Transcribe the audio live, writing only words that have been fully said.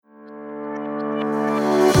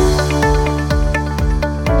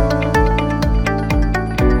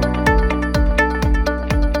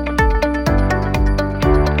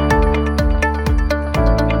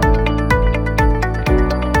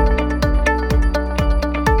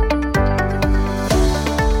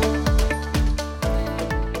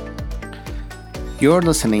You're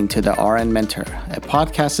listening to the RN Mentor, a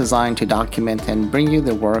podcast designed to document and bring you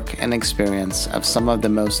the work and experience of some of the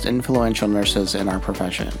most influential nurses in our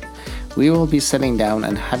profession. We will be sitting down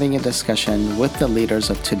and having a discussion with the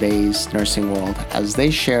leaders of today's nursing world as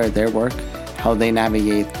they share their work, how they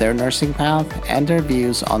navigate their nursing path, and their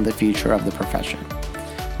views on the future of the profession.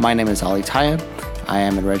 My name is Ali Tayeb. I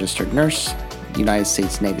am a registered nurse, United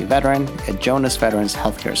States Navy veteran, a Jonas Veterans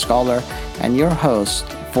Healthcare Scholar, and your host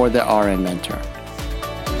for the RN Mentor.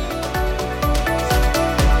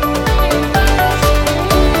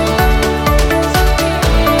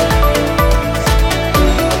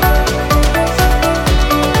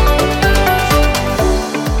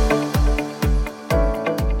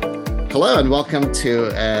 Hello and welcome to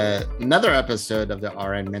another episode of the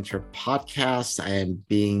RN Mentor podcast. I am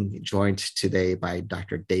being joined today by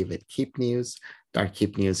Dr. David Keepnews. Dr.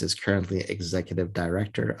 Keepnews is currently Executive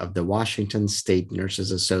Director of the Washington State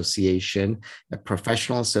Nurses Association, a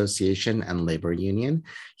professional association and labor union.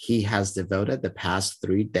 He has devoted the past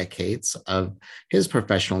 3 decades of his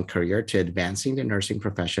professional career to advancing the nursing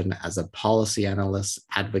profession as a policy analyst,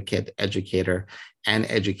 advocate, educator, and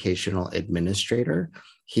educational administrator.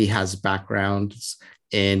 He has backgrounds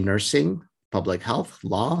in nursing, public health,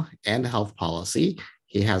 law, and health policy.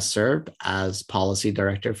 He has served as policy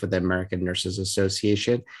director for the American Nurses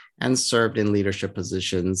Association and served in leadership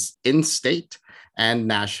positions in state and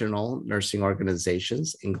national nursing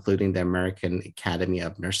organizations, including the American Academy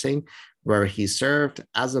of Nursing, where he served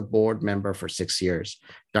as a board member for 6 years.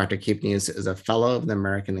 Dr. Keepnews is a fellow of the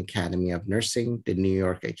American Academy of Nursing, the New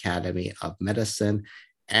York Academy of Medicine,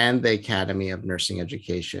 and the Academy of Nursing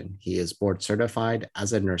Education. He is board certified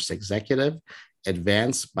as a nurse executive,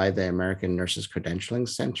 advanced by the American Nurses Credentialing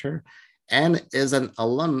Center, and is an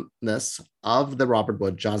alumnus of the Robert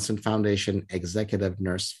Wood Johnson Foundation Executive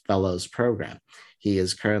Nurse Fellows Program. He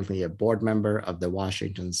is currently a board member of the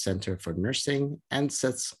Washington Center for Nursing and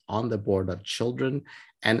sits on the board of Children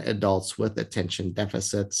and Adults with Attention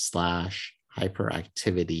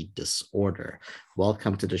Deficit/Hyperactivity Disorder.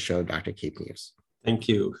 Welcome to the show, Dr. Keepnews. Thank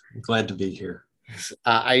you. I'm glad to be here.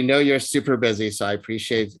 I know you're super busy, so I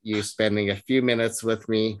appreciate you spending a few minutes with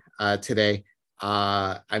me today.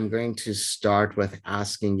 I'm going to start with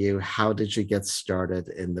asking you, how did you get started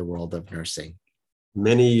in the world of nursing?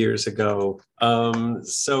 Many years ago. When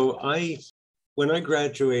I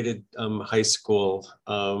graduated high school,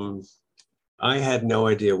 I had no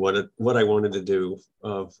idea what I wanted to do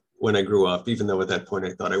when I grew up, even though at that point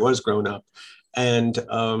I thought I was grown up. And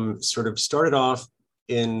sort of started off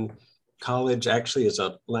in college actually as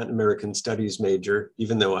a Latin American studies major,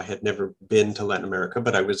 even though I had never been to Latin America,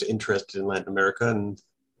 but I was interested in Latin America and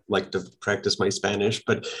liked to practice my Spanish,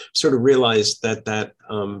 but sort of realized that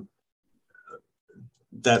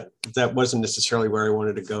wasn't necessarily where I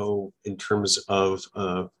wanted to go in terms of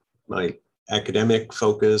my academic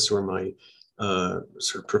focus or my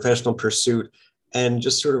sort of professional pursuit, and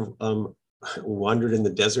just sort of wandered in the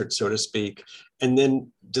desert, so to speak, and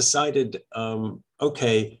then decided,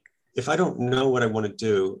 okay, if I don't know what I want to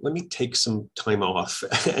do, let me take some time off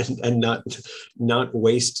and not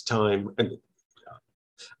waste time. And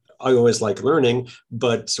I always like learning,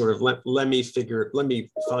 but sort of let me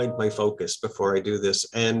find my focus before I do this.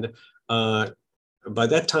 And by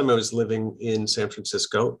that time I was living in San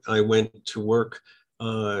Francisco. I went to work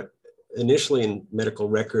initially in medical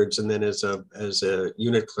records and then as a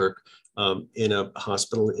unit clerk in a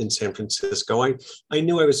hospital in San Francisco. I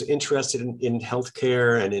knew I was interested in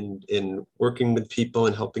healthcare and in working with people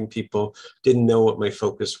and helping people, didn't know what my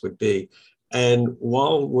focus would be. And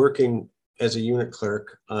while working as a unit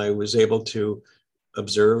clerk, I was able to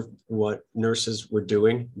observe what nurses were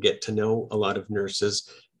doing, get to know a lot of nurses.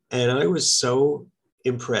 And I was so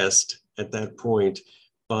impressed at that point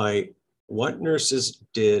by what nurses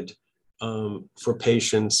did for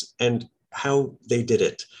patients and how they did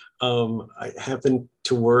it. I happened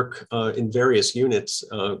to work in various units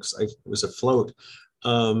because I was afloat,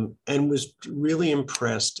 and was really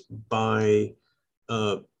impressed by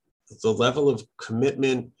the level of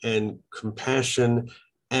commitment and compassion,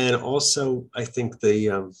 and also I think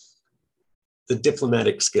the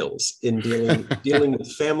diplomatic skills in dealing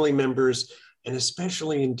with family members, and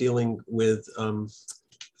especially in dealing with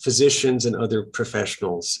physicians and other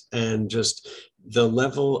professionals, and just the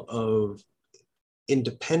level of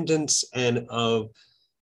independence and of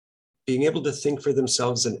being able to think for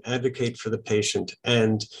themselves and advocate for the patient.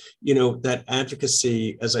 And, that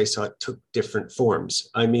advocacy, as I saw it, took different forms.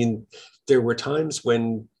 I mean, there were times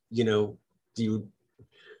when, you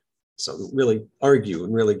really argue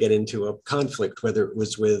and really get into a conflict, whether it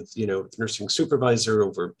was with, nursing supervisor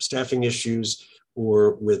over staffing issues,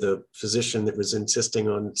 or with a physician that was insisting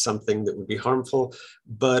on something that would be harmful,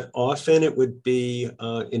 but often it would be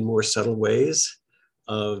in more subtle ways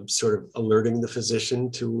of sort of alerting the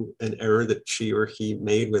physician to an error that she or he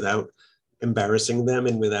made without embarrassing them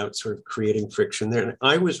and without sort of creating friction there. And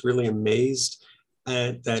I was really amazed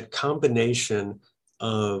at that combination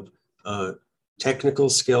of technical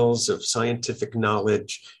skills, of scientific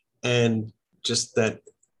knowledge, and just that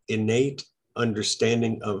innate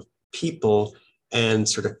understanding of people and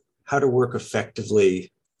sort of how to work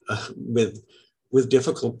effectively with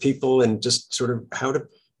difficult people, and just sort of how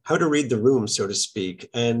to read the room, so to speak,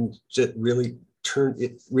 and it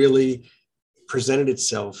really presented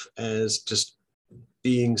itself as just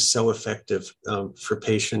being so effective for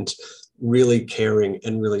patients, really caring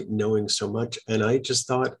and really knowing so much. And I just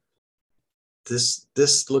thought,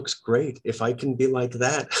 this looks great. If I can be like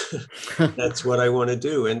that, that's what I want to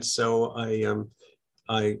do. And so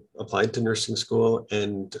I applied to nursing school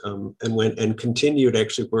and went and continued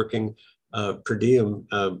actually working per diem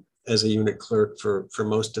as a unit clerk for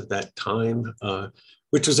most of that time,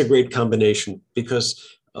 which was a great combination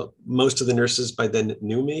because most of the nurses by then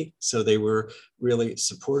knew me, so they were really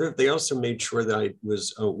supportive. They also made sure that I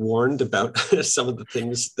was warned about some of the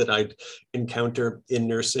things that I'd encounter in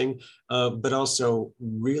nursing, but also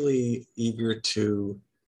really eager to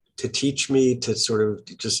teach me, to sort of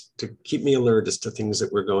just to keep me alert as to things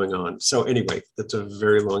that were going on. So anyway, that's a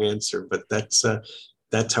very long answer, but that's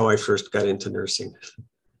how I first got into nursing.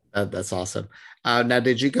 That's awesome. Now,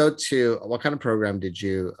 did you go to, what kind of program did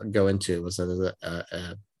you go into? Was it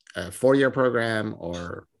a 4-year program,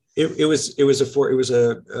 or? It was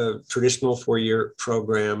a traditional 4-year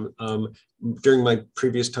program. During my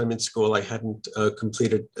previous time in school, I hadn't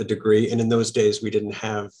completed a degree, and in those days we didn't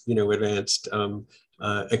have advanced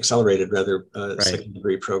accelerated rather Right. second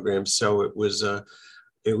degree programs. So it was a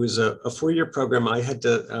 4-year program. I had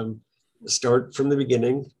to start from the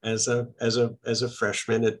beginning as a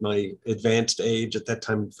freshman at my advanced age at that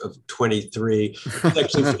time of 23.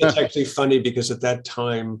 It's actually funny because at that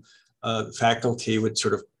time faculty would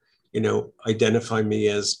sort of identify me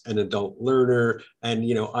as an adult learner, and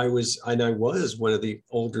I was one of the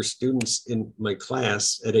older students in my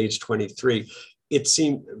class at age 23. It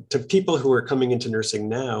seemed to people who are coming into nursing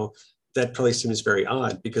now that probably seems very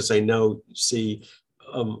odd, because I now see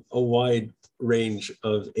a wide range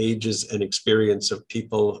of ages and experience of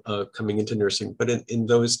people coming into nursing. But in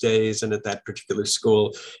those days and at that particular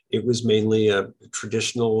school, it was mainly a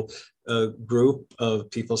traditional group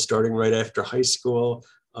of people starting right after high school,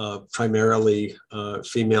 primarily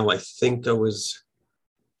female. I think I was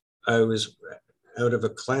out of a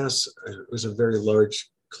class. It was a very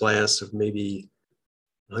large class of maybe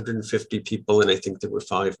 150 people, and I think there were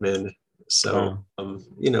 5 men. So,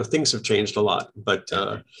 things have changed a lot, but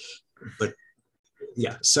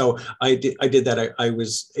yeah, so I did that. I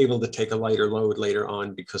was able to take a lighter load later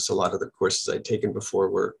on because a lot of the courses I'd taken before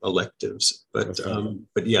were electives, but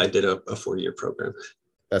yeah, I did a 4-year program.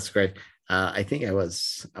 That's great. I think I want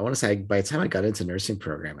to say by the time I got into nursing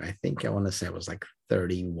program, I think I want to say I was like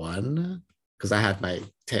 31, because I had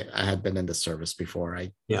been in the service before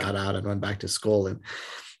I got out and went back to school. And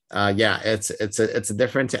it's a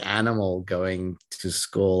different animal going to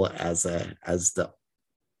school as an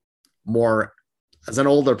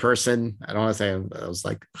older person. I don't want to say I was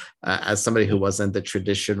like as somebody who wasn't the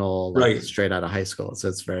traditional straight out of high school. So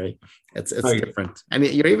it's right. different, and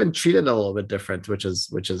you're even treated a little bit different, which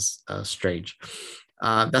is strange.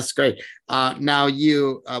 That's great. Now,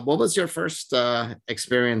 what was your first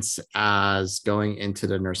experience as going into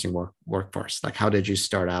the nursing workforce? Like, how did you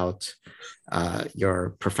start out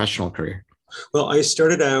your professional career? Well, I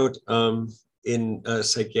started out in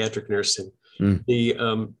psychiatric nursing.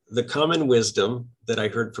 The common wisdom that I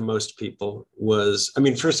heard from most people was,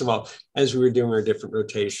 first of all, as we were doing our different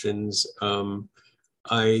rotations,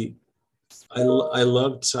 I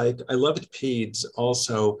loved psych. I loved peds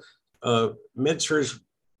also. Med-surg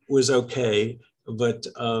was okay, but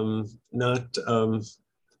not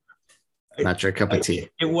your cup of tea.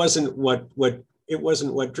 It wasn't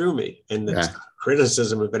what drew me, and that's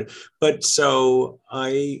criticism of it. But so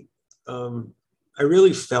I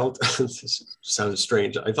really felt, this sounds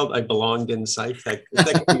strange, I felt I belonged in psych.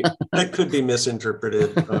 That could be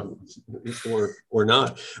misinterpreted or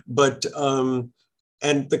not. But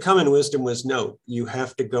and the common wisdom was, no, you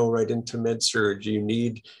have to go right into med-surg. You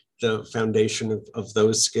need the foundation of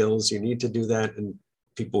those skills. You need to do that. And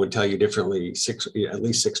people would tell you differently, at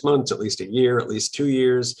least 6 months, at least a year, at least 2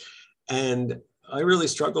 years. And I really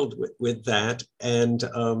struggled with that. And,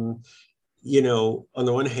 on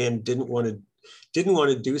the one hand, didn't want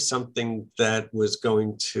to do something that was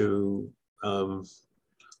going to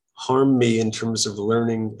harm me in terms of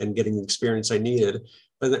learning and getting the experience I needed.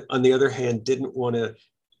 But on the other hand, didn't want to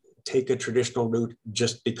take a traditional route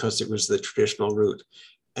just because it was the traditional route,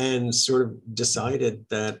 and sort of decided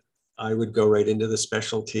that I would go right into the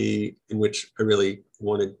specialty in which I really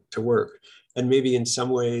wanted to work. And maybe in some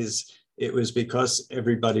ways it was because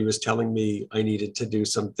everybody was telling me I needed to do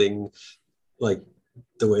something like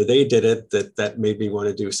the way they did it, that made me want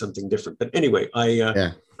to do something different. But anyway,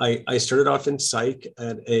 I started off in psych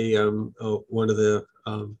at one of the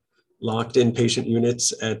locked inpatient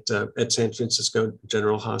units at San Francisco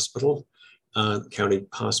General Hospital, county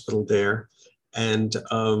hospital there, and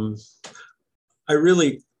I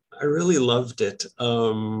really loved it.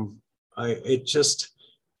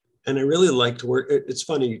 I really liked work. It's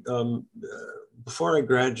funny. Before I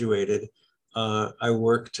graduated, I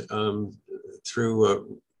worked through a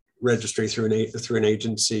registry through an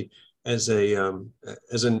agency as a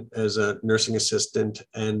nursing assistant,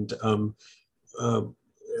 and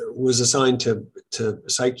was assigned to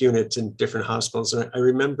psych units in different hospitals. And I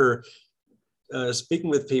remember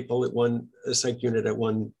speaking with people at a psych unit at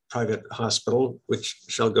one private hospital, which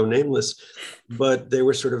shall go nameless, but they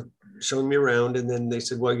were sort of showing me around, and then they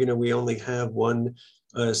said, well, we only have one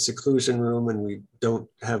seclusion room and we don't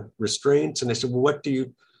have restraints. And I said, well, what do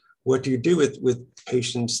you do with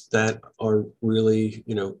patients that are really,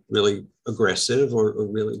 really aggressive or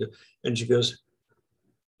really, and she goes,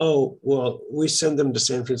 oh, well, we send them to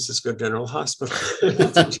San Francisco General Hospital.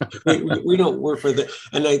 we don't work with it.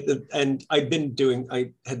 And I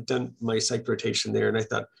had done my psych rotation there, and I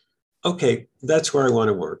thought, okay, that's where I want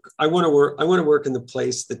to work. I want to work in the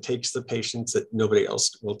place that takes the patients that nobody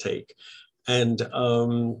else will take. And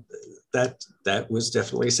that was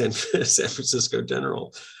definitely San Francisco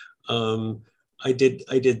General. I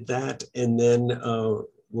did that, and then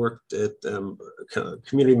worked at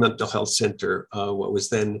Community Mental Health Center, what was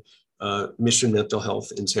then Mission Mental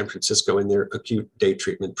Health in San Francisco, in their acute day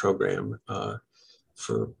treatment program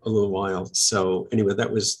for a little while. So anyway,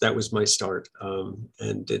 that was my start,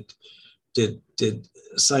 and did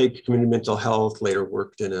psych, community mental health. Later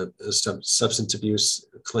worked in a substance abuse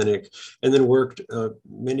clinic, and then worked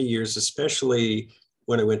many years, especially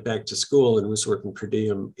when I went back to school and was working per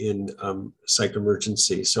diem in psych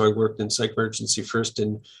emergency. So I worked in psych emergency first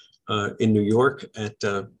in New York at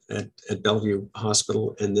Bellevue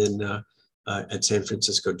Hospital, and then at San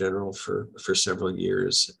Francisco General for several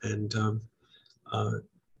years. And I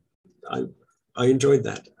enjoyed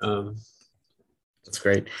that. That's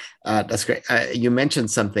great. That's great. You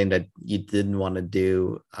mentioned something that you didn't want to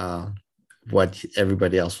do what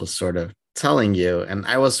everybody else was sort of telling you. And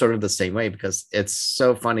I was sort of the same way, because it's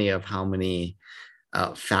so funny of how many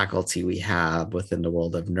faculty we have within the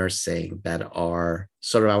world of nursing that are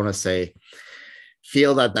sort of, I want to say,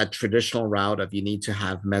 feel that traditional route of you need to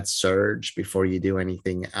have med surg before you do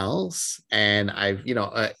anything else. And I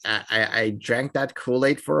drank that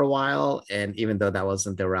Kool-Aid for a while. And even though that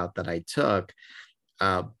wasn't the route that I took,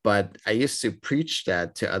 but I used to preach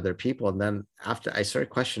that to other people. And then after I started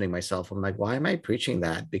questioning myself, I'm like, why am I preaching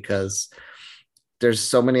that? Because there's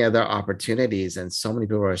so many other opportunities, and so many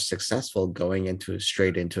people are successful going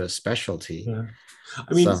straight into a specialty. Yeah.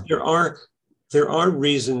 I mean, there are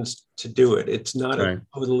reasons to do it. It's not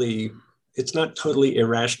totally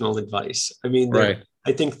irrational advice. I mean,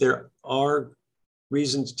 I think there are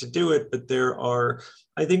reasons to do it, but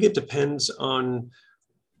I think it depends on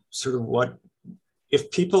sort of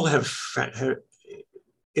if people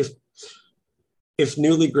if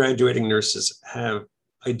newly graduating nurses have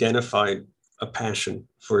identified a passion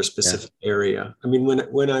for a specific area. I mean,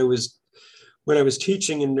 when I was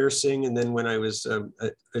teaching in nursing, and then when I was a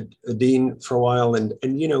dean for a while,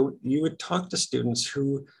 and you would talk to students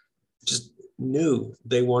who just knew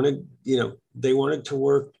they wanted to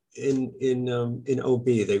work in OB.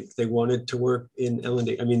 They wanted to work in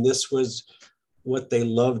L&D. I mean, this was what they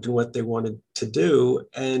loved and what they wanted to do,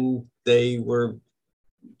 and they were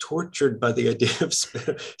tortured by the idea of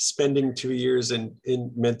spending 2 years in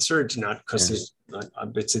med surg, not because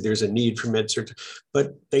obviously there's a need for med surg,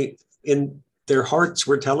 but in their hearts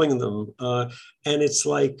were telling them, and it's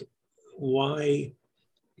like, why,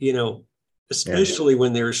 especially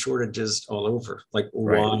when there are shortages all over, like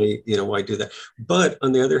why do that? But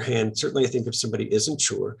on the other hand, certainly I think if somebody isn't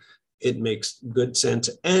sure, it makes good sense.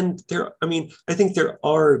 And I think there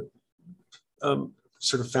are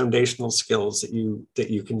sort of foundational skills that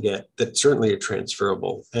you can get that certainly are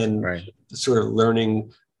transferable, and sort of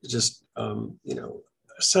learning just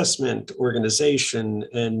assessment, organization,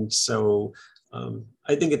 and so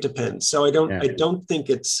I think it depends. So I don't think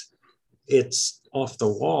it's it's off the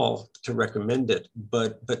wall to recommend it,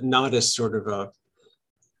 but not as sort of a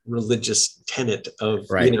religious tenet of,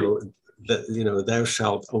 Right. that, thou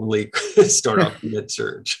shalt only start off med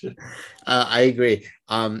surge. I agree.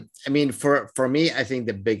 I mean, for me, I think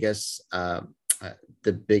the biggest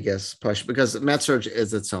push, because med surg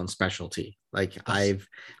is its own specialty. Like Yes.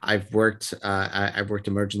 I've worked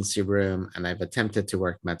emergency room, and I've attempted to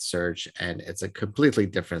work med surg, and it's a completely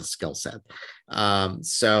different skill set.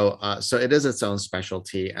 So it is its own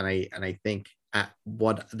specialty, and I think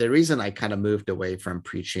what the reason I kind of moved away from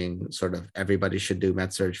preaching sort of everybody should do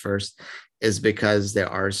med surg first is because there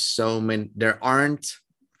aren't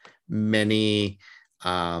many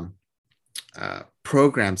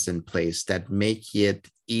programs in place that make it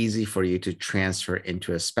easy for you to transfer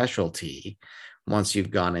into a specialty once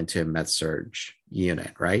you've gone into a med surg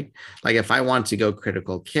unit, right? Like if I want to go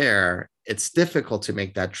critical care, it's difficult to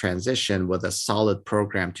make that transition with a solid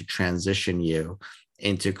program to transition you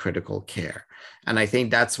into critical care. And I think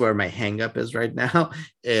that's where my hangup is right now,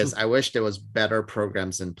 is I wish there was better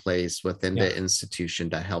programs in place within the institution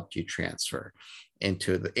that helped you transfer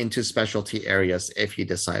into specialty areas if you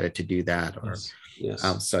decided to do that. Or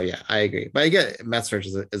yes. So yeah, I agree. But again, med surg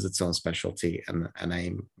is its own specialty, and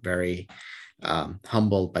I'm very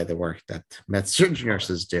humbled by the work that med surg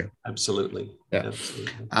nurses do. Absolutely. Yeah.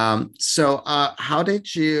 Absolutely. So how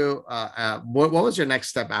did you, what was your next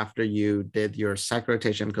step after you did your psych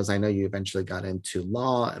rotation? Because I know you eventually got into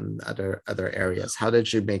law and other areas. How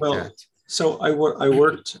did you make that? So I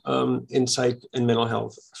worked in psych and mental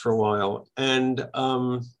health for a while, and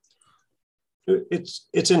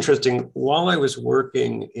it's interesting. While I was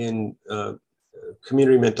working in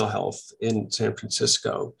community mental health in San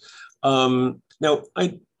Francisco, now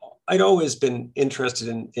I'd always been interested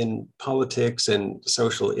in politics and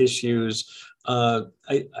social issues. I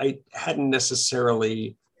hadn't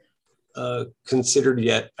necessarily considered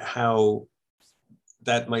yet how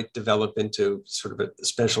that might develop into sort of a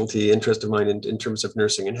specialty interest of mine in terms of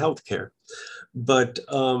nursing and healthcare. But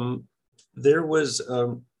there was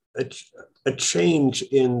a change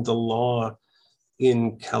in the law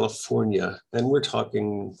in California, and we're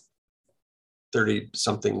talking 30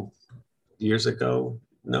 something years ago,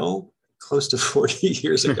 no, close to 40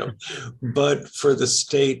 years ago, but for the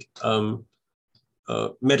state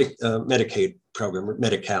Medicaid program, or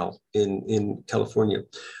Medi-Cal in California,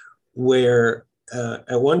 where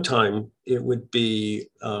at one time it would be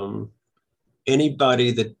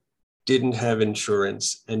anybody that didn't have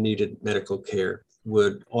insurance and needed medical care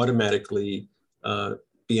would automatically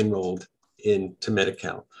be enrolled into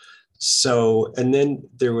Medi-Cal. So, and then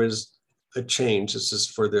there was a change. This is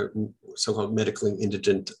for the so-called medically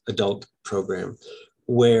indigent adult program,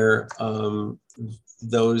 where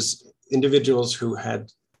those individuals who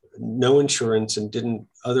had no insurance and didn't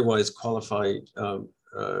otherwise qualify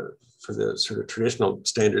for the sort of traditional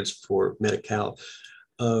standards for Medi-Cal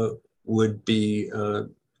could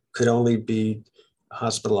only be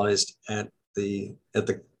hospitalized at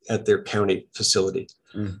their county facility.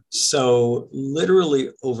 So literally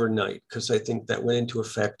overnight, because I think that went into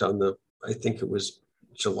effect I think it was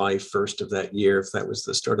July 1st of that year, if that was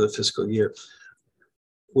the start of the fiscal year,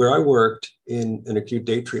 where I worked in an acute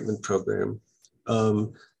day treatment program.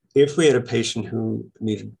 If we had a patient who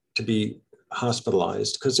needed to be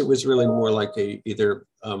hospitalized, because it was really more like either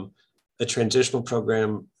a transitional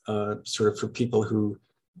program sort of for people who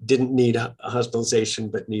didn't need a hospitalization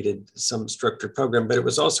but needed some structured program, but it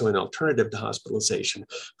was also an alternative to hospitalization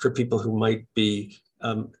for people who might be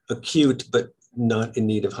acute but not in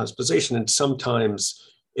need of hospitalization. And sometimes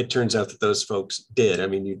it turns out that those folks did. I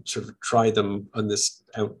mean, you sort of try them on this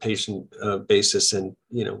outpatient basis, and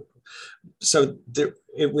so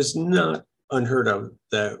it was not unheard of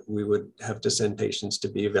that we would have to send patients to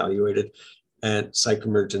be evaluated at psych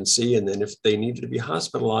emergency, and then if they needed to be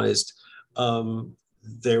hospitalized,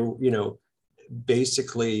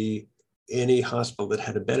 basically any hospital that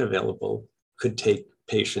had a bed available could take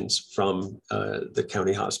patients from the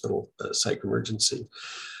county hospital psych emergency.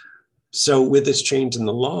 So with this change in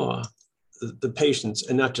the law, the patients,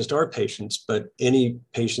 and not just our patients, but any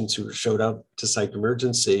patients who showed up to psych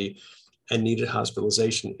emergency and needed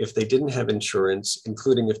hospitalization, if they didn't have insurance,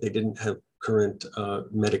 including if they didn't have current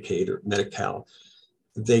Medicaid or Medi-Cal,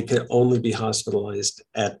 they could only be hospitalized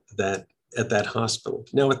at that hospital.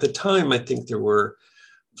 Now, at the time, I think there were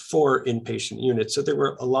 4 inpatient units, so there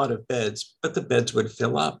were a lot of beds, but the beds would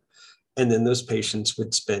fill up. And then those patients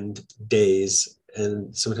would spend days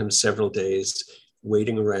and sometimes several days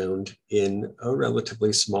waiting around in a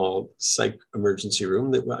relatively small psych emergency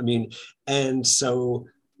room. And so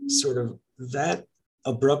sort of that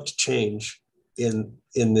abrupt change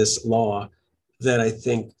in this law that I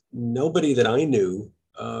think nobody that I knew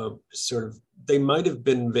they might have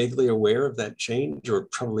been vaguely aware of that change or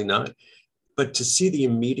probably not, but to see the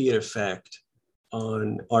immediate effect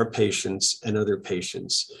on our patients and other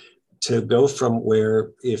patients, to go from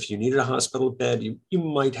where if you needed a hospital bed, you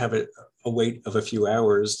might have a wait of a few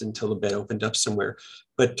hours until the bed opened up somewhere,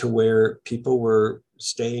 but to where people were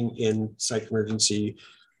staying in psych emergency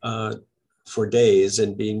for days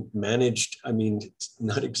and being managed. I mean, it's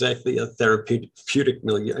not exactly a therapeutic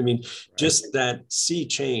milieu. I mean, just that sea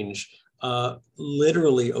change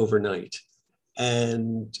literally overnight.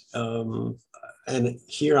 And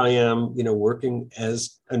here I am, working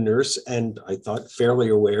as a nurse, and I thought fairly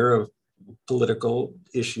aware of political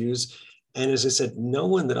issues. And as I said, no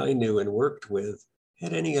one that I knew and worked with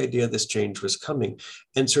had any idea this change was coming.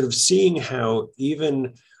 And sort of seeing how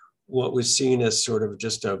even what was seen as sort of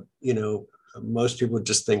just most people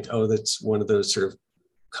just think, oh, that's one of those sort of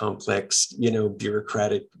complex,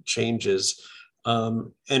 bureaucratic changes.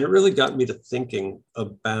 And it really got me to thinking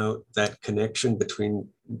about that connection between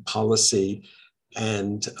policy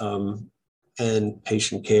and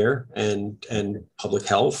patient care and public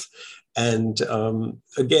health. And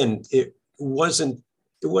again, it wasn't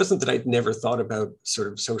that I'd never thought about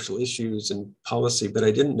sort of social issues and policy, but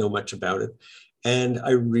I didn't know much about it. And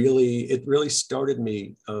it really started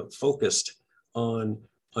me focused on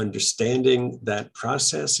understanding that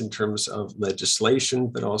process in terms of legislation,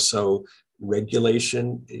 but also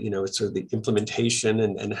regulation, it's sort of the implementation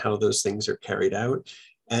and how those things are carried out.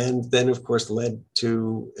 And then, of course, led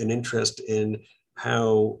to an interest in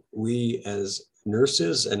how we as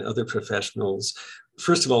nurses and other professionals,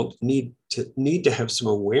 first of all, need to have some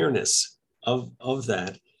awareness of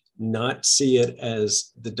that, not see it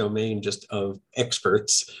as the domain just of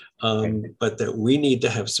experts, but that we need to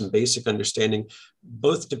have some basic understanding,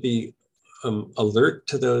 both to be alert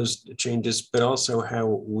to those changes, but also how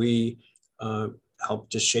we help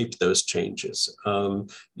to shape those changes.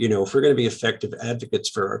 If we're going to be effective advocates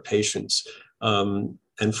for our patients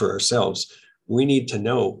and for ourselves, we need to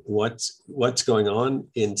know what's going on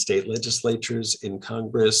in state legislatures, in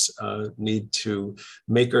Congress, need to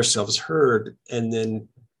make ourselves heard, and then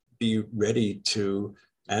be ready to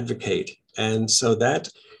advocate. And so that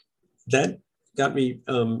got me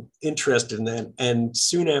interested in that. And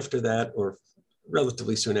soon after that, or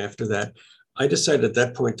relatively soon after that, I decided at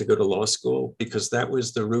that point to go to law school, because that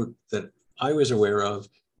was the route that I was aware of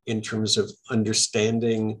in terms of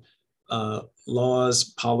understanding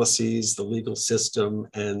laws, policies, the legal system,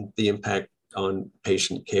 and the impact on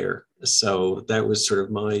patient care. So that was sort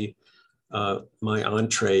of my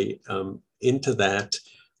entree into that.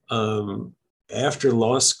 After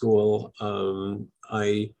law school,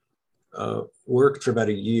 I worked for about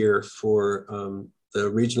a year for the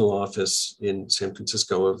regional office in San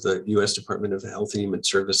Francisco of the U.S. Department of Health and Human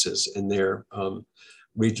Services in their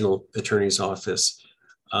regional attorney's office.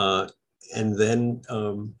 And then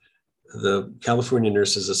the California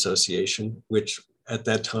Nurses Association, which at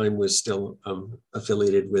that time was still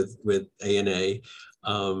affiliated with ANA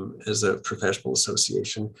as a professional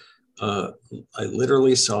association. I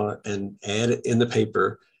literally saw an ad in the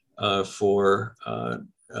paper for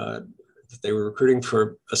they were recruiting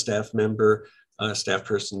for a staff member, a staff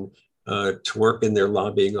person to work in their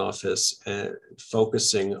lobbying office,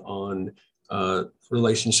 focusing on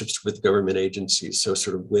relationships with government agencies, so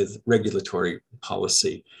sort of with regulatory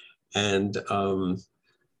policy. And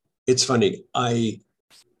it's funny, I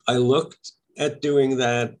looked at doing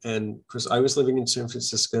that, and because I was living in San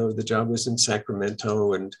Francisco, the job was in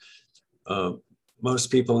Sacramento, and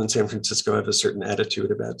most people in San Francisco have a certain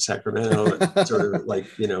attitude about Sacramento, sort of like,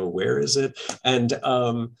 where is it? And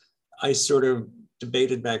I sort of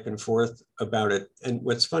debated back and forth about it. And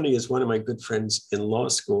what's funny is one of my good friends in law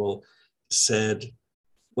school said,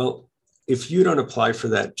 well, if you don't apply for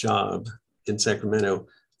that job in Sacramento,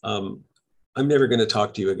 I'm never going to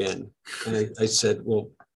talk to you again. And I said, well,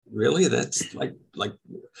 really? That's like, I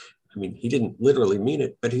mean, he didn't literally mean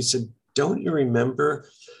it, but he said, don't you remember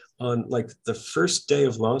on like the first day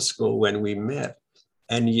of law school when we met,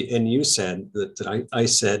 and you said that I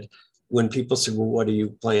said, when people said, well, what do you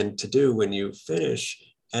plan to do when you finish?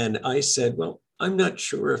 And I said, well, I'm not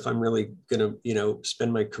sure if I'm really going to,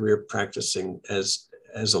 spend my career practicing as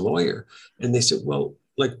a lawyer. And they said, well,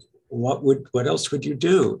 like, what else would you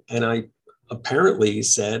do? And I apparently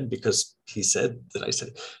said, because he said that I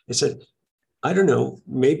said, I don't know,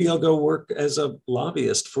 maybe I'll go work as a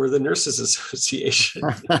lobbyist for the Nurses Association.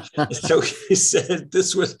 So he said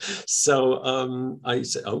this was, so I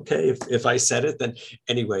said, okay, if I said it, then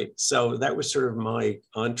anyway, so that was sort of my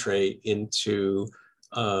entree into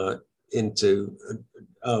into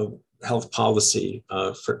health policy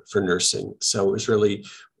for nursing. So it was really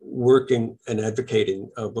working and advocating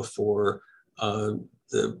before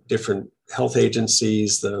the different health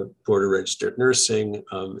agencies, the Board of Registered Nursing,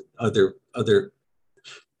 other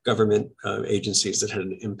government agencies that had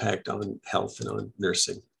an impact on health and on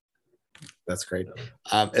nursing. That's great.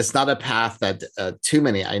 It's not a path that too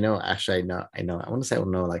many. I know. I want to say I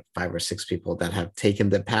know like 5 or 6 people that have taken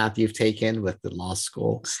the path you've taken with the law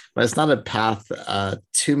school, but it's not a path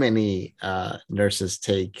too many nurses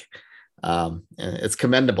take. And it's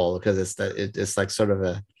commendable because it's like sort of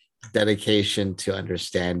a dedication to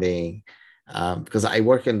understanding. Because I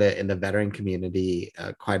work in the veteran community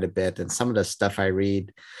quite a bit, and some of the stuff I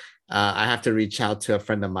read, I have to reach out to a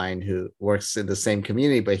friend of mine who works in the same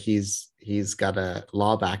community, but he's got a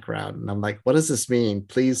law background. And I'm like, what does this mean?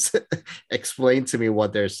 Please explain to me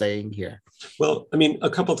what they're saying here. Well, I mean, a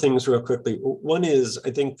couple of things real quickly. One is,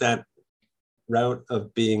 I think that route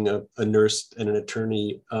of being a nurse and an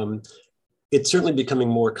attorney, it's certainly becoming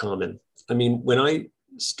more common. I mean, when I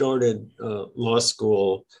started law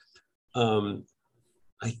school,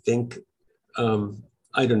 I think,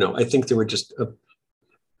 I don't know, I think there were just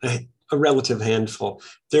a relative handful.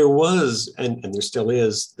 There was, and there still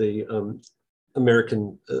is, the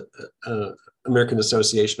American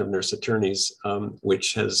Association of Nurse Attorneys,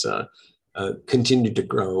 which has continued to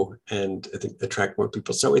grow and I think attract more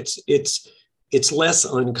people. So it's less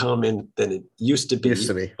uncommon than it used to be.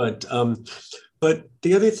 But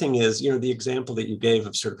the other thing is, the example that you gave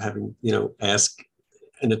of sort of having, ask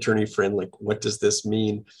an attorney friend, like, what does this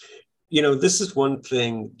mean? This is one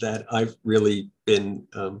thing that I've really been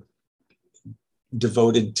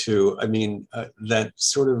devoted to. I mean, that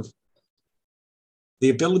sort of the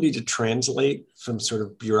ability to translate from sort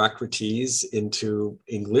of bureaucraties into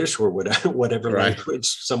English or whatever right. language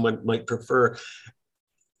someone might prefer.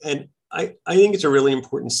 And I think it's a really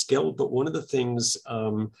important skill, but one of the things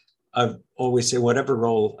I've always say, whatever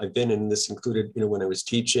role I've been in, this included, when I was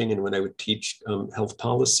teaching and when I would teach health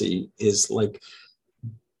policy, is like,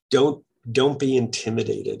 don't be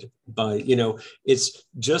intimidated by, it's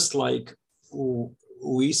just like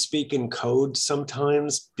we speak in code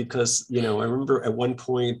sometimes because, I remember at one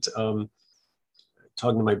point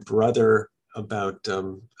talking to my brother about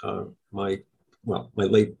my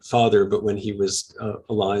late father, but when he was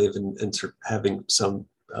alive and sort of having some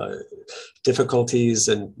difficulties,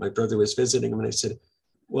 and my brother was visiting him, and I said,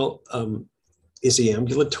 well, is he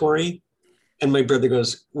ambulatory? And my brother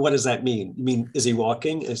goes, what does that mean? You mean, is he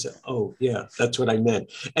walking? And I said, oh yeah, that's what I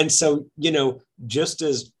meant. And so, just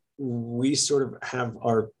as we sort of have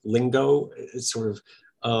our lingo, it's sort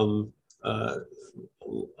of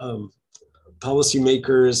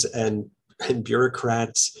policymakers and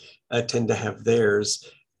bureaucrats tend to have theirs.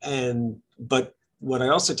 But what I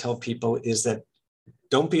also tell people is that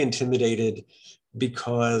don't be intimidated,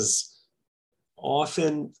 because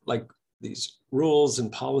often, like, these rules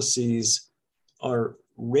and policies are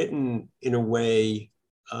written in a way,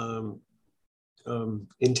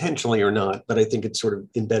 intentionally or not, but I think it's sort of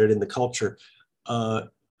embedded in the culture. They're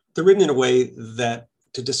written in a way that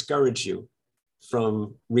to discourage you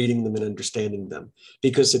from reading them and understanding them,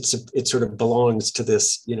 because it sort of belongs to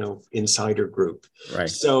this, insider group. Right.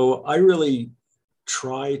 So I really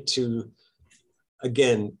try to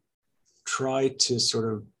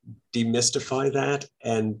sort of demystify that,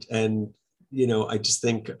 and I just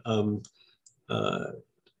think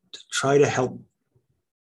try to help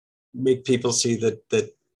make people see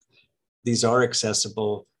that these are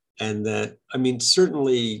accessible, and that, I mean,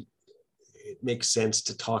 certainly it makes sense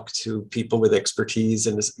to talk to people with expertise,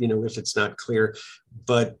 and if it's not clear,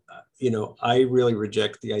 but I really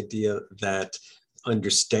reject the idea that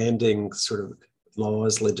understanding sort of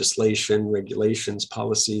laws, legislation, regulations,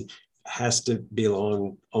 policy has to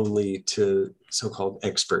belong only to so-called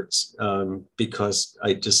experts, because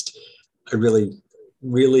I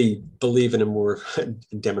really believe in a more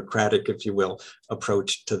democratic, if you will,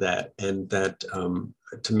 approach to that. And that,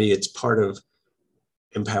 to me, it's part of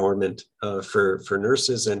empowerment for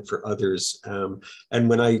nurses and for others. And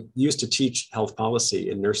when I used to teach health policy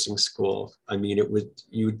in nursing school, I mean,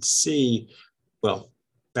 you would see, well,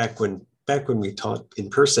 back when we taught in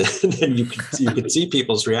person and you could see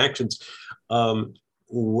people's reactions,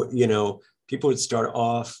 people would start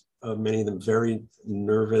off, many of them very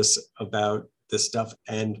nervous about this stuff.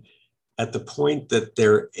 And at the point that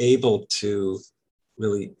they're able to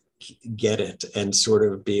really get it and sort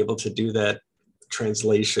of be able to do that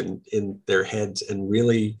translation in their heads and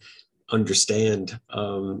really understand.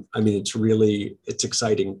 I mean, it's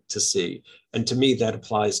exciting to see. And to me, that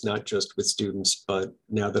applies not just with students, but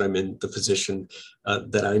now that I'm in the position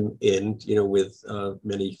that I'm in, with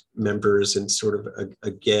many members, and sort of,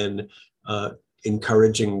 again,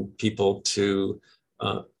 encouraging people to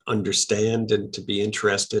understand and to be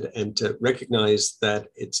interested, and to recognize that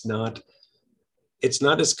it's not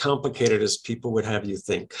as complicated as people would have you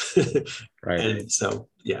think. Right. And so,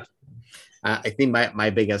 yeah. I think my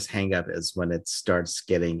biggest hangup is when it starts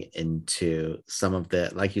getting into some of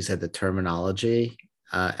the, like you said, the terminology.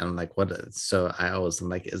 And I'm like, what? So I always am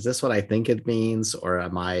like, is this what I think it means, or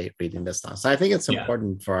am I reading this now? So I think it's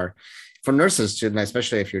important for nurses to, and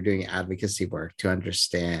especially if you're doing advocacy work, to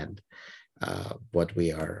understand what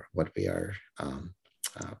we are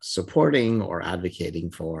supporting or advocating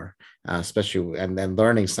for, especially, and then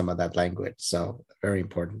learning some of that language. So very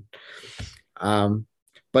important.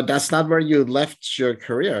 But that's not where you left your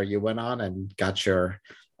career. You went on and got your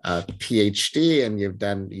PhD, and you've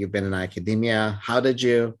been in academia. How did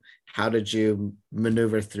you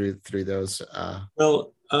maneuver through those?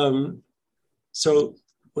 So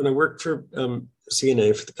when I worked for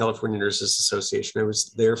CNA, for the California Nurses Association, I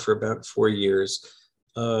was there for about 4 years.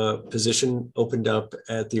 Position opened up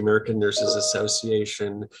at the American Nurses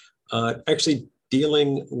Association, actually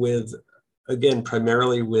dealing with, again,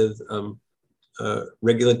 primarily with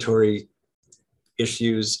regulatory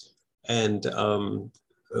issues. And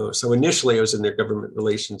so initially I was in their government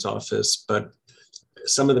relations office, but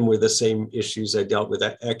some of them were the same issues I dealt with.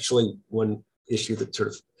 Actually, one issue that sort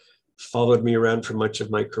of followed me around for much of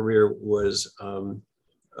my career was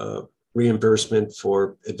reimbursement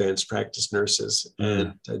for advanced practice nurses.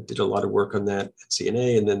 And I did a lot of work on that at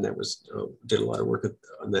CNA, and then did a lot of work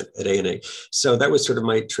on that at ANA. So that was sort of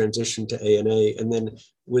my transition to ANA, and then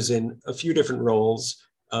was in a few different roles.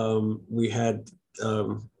 We had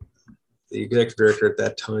the executive director at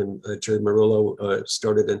that time, Jerry Marullo,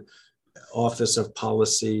 started an office of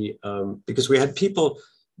policy, because we had people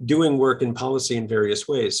doing work in policy in various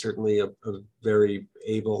ways, certainly a very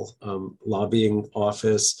able lobbying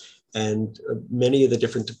office. And many of the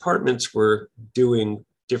different departments were doing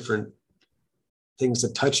different things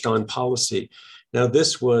that touched on policy. Now,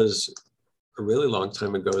 this was a really long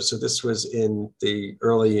time ago. So this was in the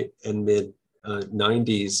early and mid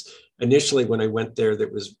 90s. Initially, when I went there,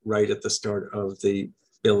 that was right at the start of the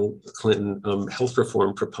Bill Clinton health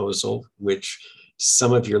reform proposal, which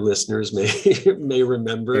some of your listeners may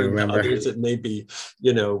remember, and others it may be,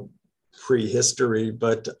 prehistory.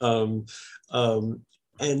 But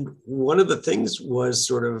and one of the things was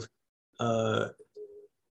sort of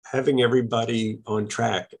having everybody on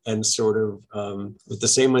track, and sort of with the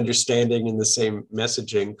same understanding and the same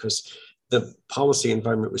messaging, because the policy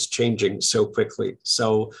environment was changing so quickly.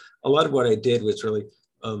 So a lot of what I did was really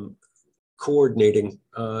coordinating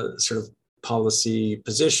sort of policy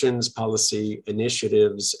positions, policy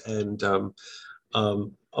initiatives, and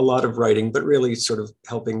a lot of writing, but really sort of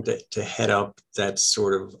helping to head up that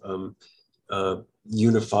sort of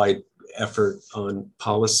unified effort on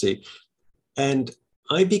policy. And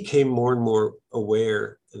I became more and more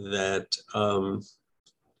aware that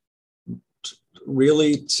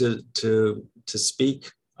really to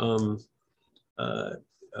speak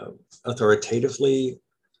authoritatively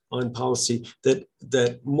on policy,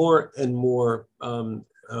 that more and more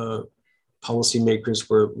policymakers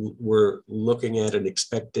were looking at and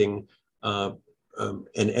expecting an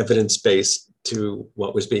evidence base to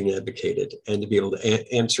what was being advocated, and to be able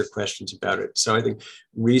to answer questions about it. So I think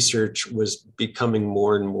research was becoming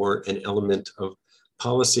more and more an element of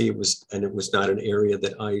policy. It was not an area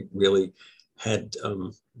that I really had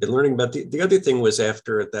been learning about. The other thing was,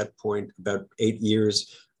 after, at that point, about 8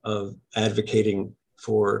 years of advocating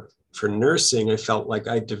for nursing, I felt like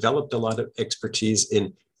I developed a lot of expertise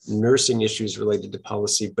in nursing issues related to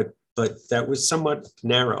policy, but that was somewhat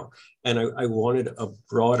narrow. And I wanted a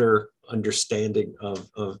broader understanding of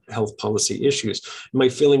health policy issues. My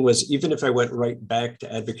feeling was, even if I went right back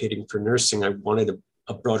to advocating for nursing, I wanted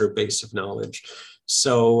a broader base of knowledge.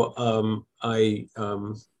 So I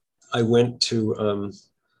went to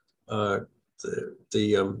the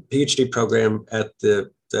PhD program at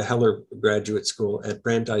the Heller Graduate School at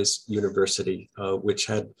Brandeis University, which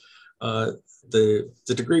had the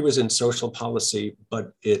degree was in social policy,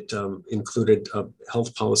 but it included a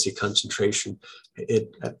health policy concentration.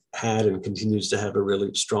 It had and continues to have a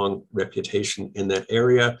really strong reputation in that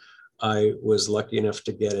area. I was lucky enough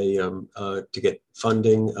to get get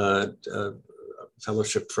funding,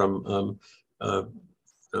 fellowship from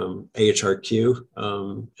AHRQ,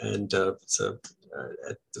 and so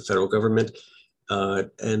at the federal government,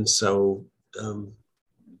 and so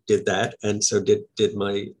did that, and so did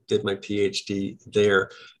my PhD there,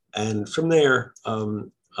 and from there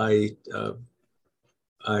I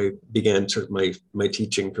began sort of my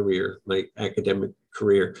teaching career, my academic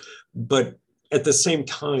career, but at the same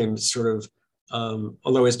time, sort of,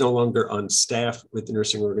 although I was no longer on staff with the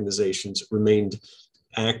nursing organizations, remained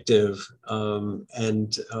active,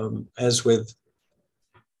 and as with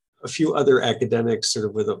a few other academics, sort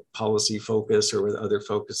of with a policy focus or with other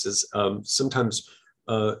focuses, sometimes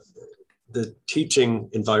the teaching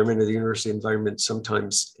environment or the university environment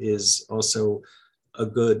sometimes is also a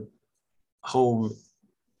good home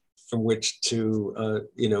from which to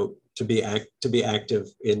to be active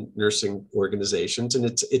in nursing organizations, and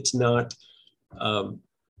it's not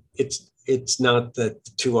that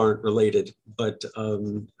the two aren't related, but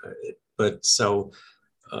so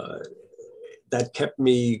that kept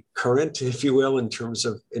me current, if you will, in terms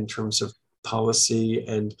of policy,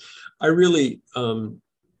 and I really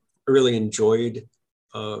enjoyed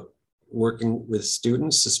working with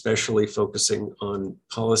students, especially focusing on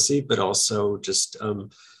policy, but also just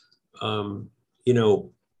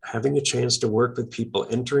having a chance to work with people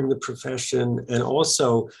entering the profession, and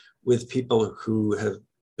also with people who have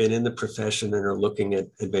been in the profession and are looking at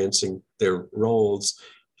advancing their roles.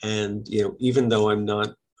 And even though I'm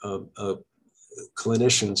not a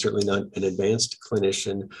clinician, certainly not an advanced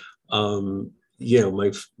clinician,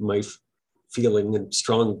 my feeling and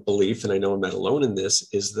strong belief, and I know I'm not alone in this,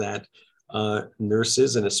 is that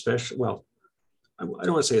nurses, and especially, well, I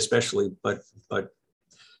don't want to say especially, but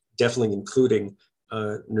definitely including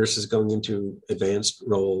nurses going into advanced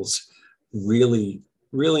roles, really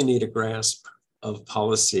need a grasp of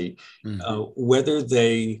policy, whether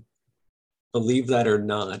they believe that or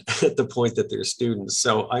not at the point that they're students.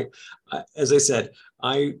 So I as I said,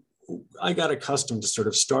 I got accustomed to sort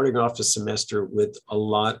of starting off a semester with a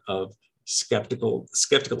lot of skeptical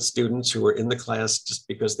students who were in the class just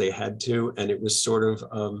because they had to, and it was sort of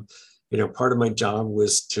part of my job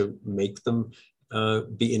was to make them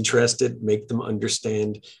be interested, make them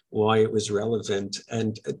understand why it was relevant,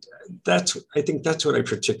 and I think that's what I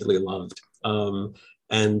particularly loved. And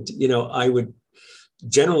I would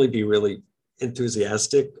generally be really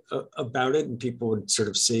enthusiastic about it, and people would sort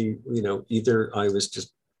of see, either I was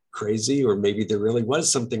just crazy, or maybe there really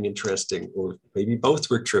was something interesting, or maybe both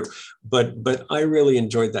were true. But I really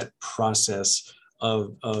enjoyed that process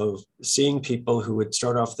of seeing people who would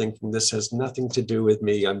start off thinking, this has nothing to do with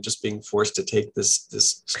me, I'm just being forced to take this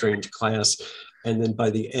strange class, and then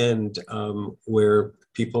by the end, where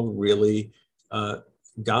people really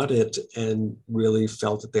got it and really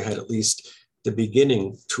felt that they had at least the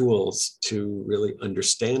beginning tools to really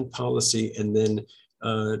understand policy, and then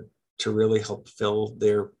to really help fill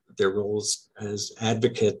their roles as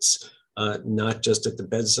advocates, not just at the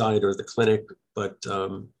bedside or the clinic, but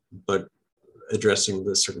addressing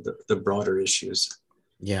the sort of the broader issues.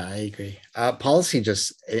 Yeah, I agree. Policy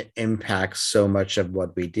just impacts so much of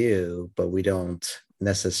what we do, but we don't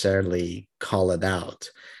necessarily call it out.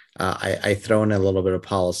 I throw in a little bit of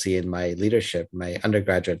policy in my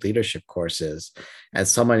undergraduate leadership courses, and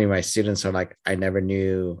so many of my students are like, I never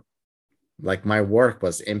knew, like, my work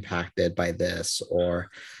was impacted by this, or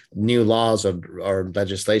new laws or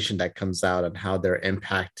legislation that comes out and how they're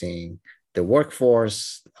impacting the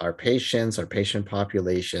workforce, our patients, our patient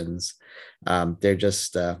populations. They're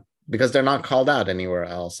just because they're not called out anywhere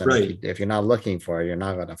else. And right. if you're not looking for it, you're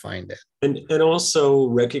not going to find it. And also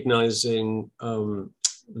recognizing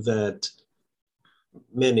that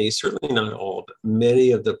many, certainly not all, but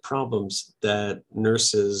many of the problems that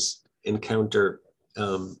nurses encounter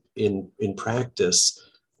in practice,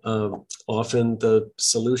 often the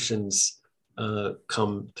solutions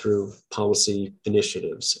come through policy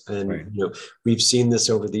initiatives. And right. We've seen this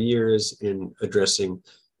over the years in addressing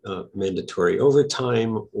mandatory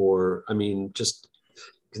overtime, or I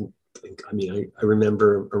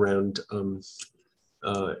remember around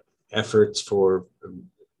efforts for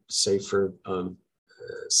safer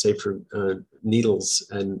needles,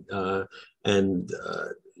 and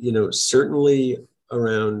certainly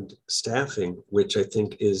around staffing, which I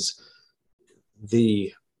think is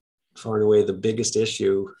far and away the biggest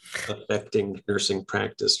issue affecting nursing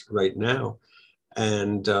practice right now.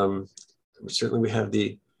 And certainly we have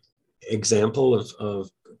the example of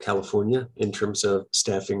California in terms of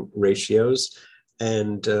staffing ratios.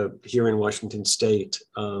 And here in Washington State,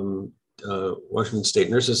 Washington State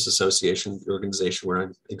Nurses Association, the organization where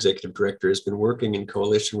I'm executive director, has been working in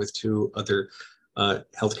coalition with two other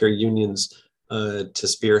healthcare unions to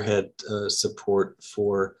spearhead support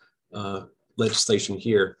for legislation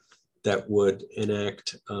here that would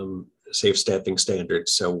enact safe staffing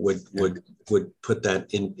standards. So would put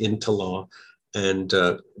that into law, and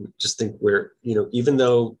just think where, even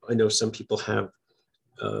though I know some people have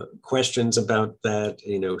questions about that,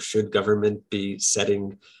 should government be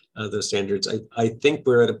setting those standards? I think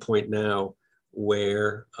we're at a point now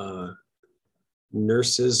where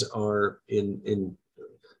nurses are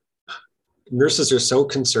nurses are so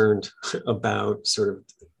concerned about sort of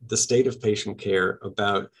the state of patient care,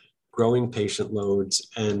 about growing patient loads.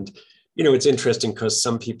 And, it's interesting because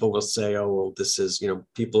some people will say, oh, well, this is,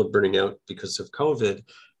 people are burning out because of COVID.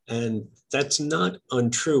 And that's not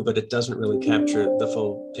untrue, but it doesn't really capture the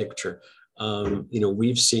full picture.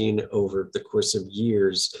 We've seen over the course of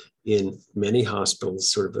years in many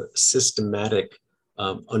hospitals sort of a systematic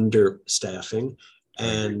understaffing,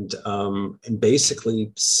 and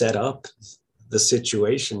basically set up the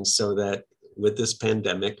situation so that with this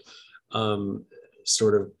pandemic,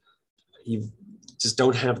 sort of you just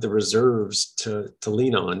don't have the reserves to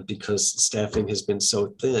lean on because staffing has been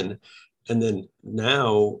so thin. And then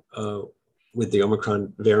now with the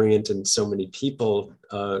Omicron variant and so many people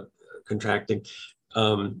contracting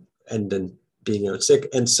and then being out sick.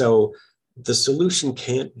 And so the solution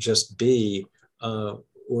can't just be,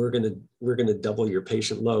 we're gonna double your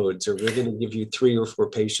patient loads, or we're gonna give you 3 or 4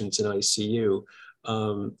 patients in ICU.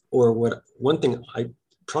 Or one thing I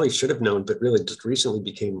probably should have known, but really just recently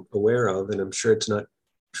became aware of, and I'm sure it's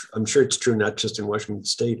true not just in Washington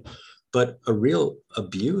State, but a real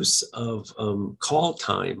abuse of call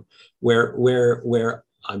time, where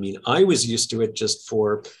I mean, I was used to it just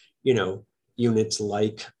for, units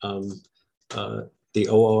like the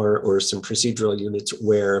OR or some procedural units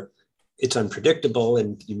where it's unpredictable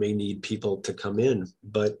and you may need people to come in.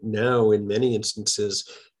 But now in many instances,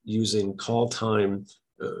 using call time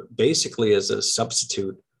basically as a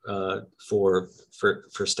substitute for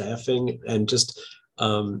staffing, and just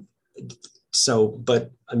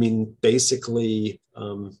but I mean, basically,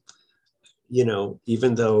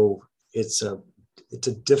 even though it's a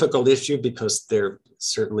difficult issue because they're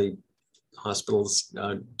certainly hospitals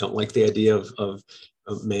don't like the idea of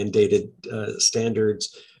mandated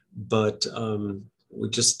standards, but we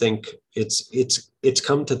just think it's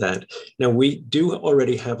come to that. Now, we do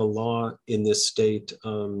already have a law in this state,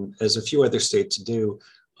 as a few other states do,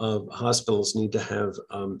 of hospitals need to have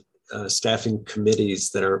staffing committees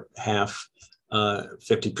that are half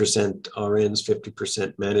 50% RNs,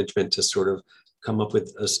 50% management, to sort of come up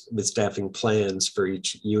with staffing plans for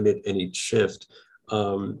each unit and each shift.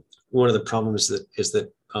 One of the problems is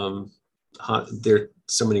that there are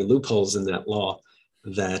so many loopholes in that law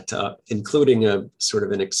that, including a sort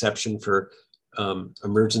of an exception for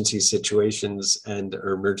emergency situations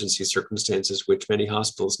or emergency circumstances, which many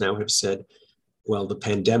hospitals now have said, well, the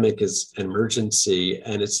pandemic is an emergency.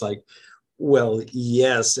 And it's like, well,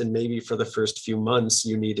 yes, and maybe for the first few months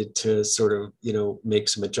you needed to sort of, make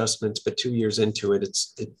some adjustments, but 2 years into it,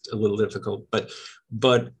 it's a little difficult. But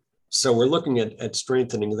so we're looking at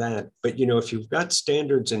strengthening that. But, if you've got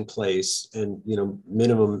standards in place and,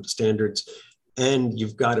 minimum standards, and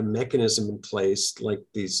you've got a mechanism in place like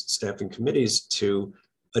these staffing committees to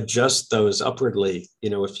adjust those upwardly,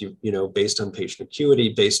 if based on patient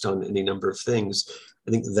acuity, based on any number of things,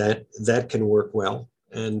 I think that can work well.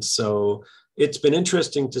 And so it's been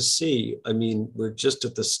interesting to see. I mean, we're just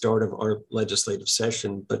at the start of our legislative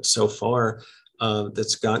session, but so far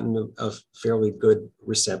that's gotten a fairly good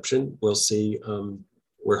reception. We'll see.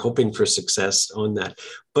 We're hoping for success on that.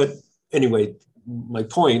 But anyway, my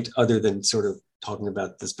point, other than sort of talking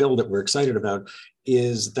about this bill that we're excited about,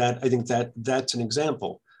 is that I think that's an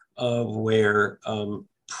example of where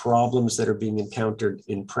problems that are being encountered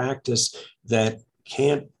in practice that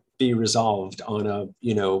can't be resolved on a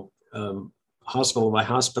hospital by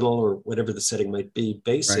hospital or whatever the setting might be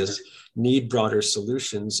basis, right, need broader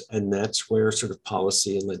solutions, and that's where sort of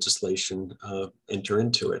policy and legislation enter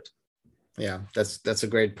into it. Yeah, that's a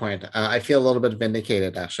great point. I feel a little bit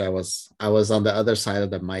vindicated. Actually, I was on the other side of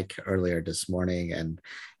the mic earlier this morning, and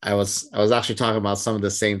I was actually talking about some of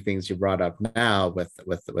the same things you brought up now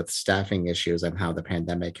with staffing issues and how the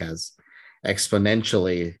pandemic has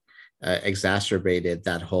exponentially exacerbated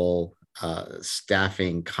that whole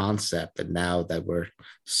staffing concept. And now that we're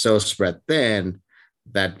so spread thin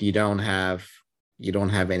that you don't have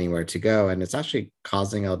anywhere to go, and it's actually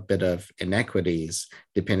causing a bit of inequities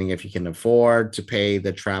depending if you can afford to pay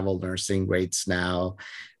the travel nursing rates now,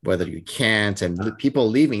 whether you can't, and people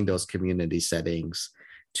leaving those community settings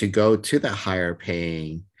to go to the higher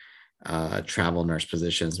paying travel nurse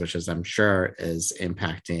positions, which is, I'm sure, is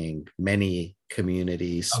impacting many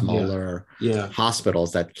community smaller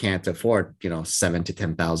hospitals that can't afford $7,000 to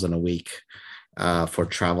 $10,000 a week for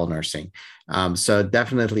travel nursing. So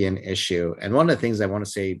definitely an issue. And one of the things I want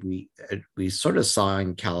to say we sort of saw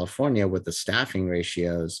in California with the staffing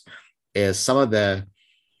ratios is some of the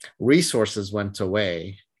resources went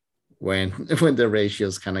away when the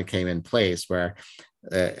ratios kind of came in place, where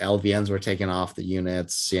LVNs were taken off the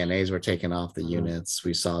units, CNAs were taken off the units.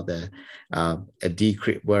 We saw a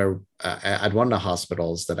decrease where at one of the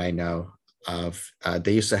hospitals that I know of,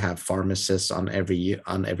 they used to have pharmacists on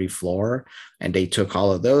every floor, and they took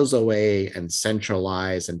all of those away and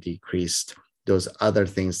centralized and decreased those other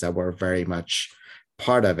things that were very much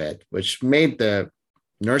part of it, which made the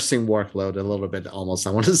nursing workload a little bit almost,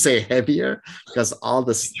 I want to say, heavier, because all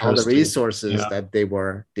the resources that they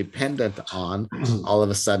were dependent on all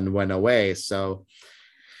of a sudden went away. So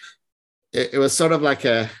it was sort of like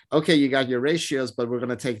okay, you got your ratios, but we're going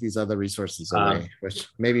to take these other resources away, which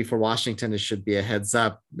maybe for Washington, it should be a heads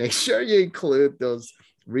up. Make sure you include those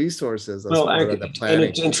resources as part of the planning. And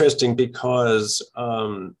it's interesting because,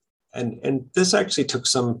 and this actually took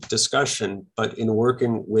some discussion, but in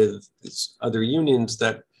working with other unions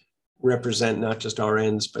that represent not just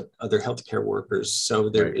RNs, but other healthcare workers. So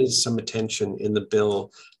there is some attention in the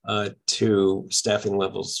bill to staffing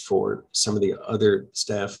levels for some of the other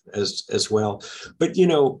staff as well. But,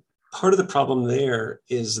 part of the problem there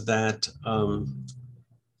is that,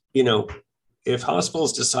 if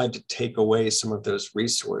hospitals decide to take away some of those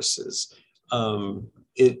resources,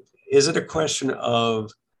 is it a question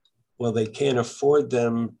of, well, they can't afford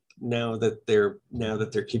them now that they're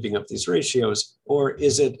keeping up these ratios, or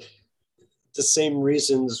is it the same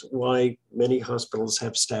reasons why many hospitals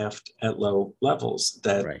have staffed at low levels,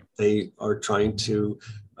 that they are trying to,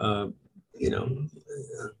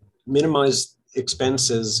 minimize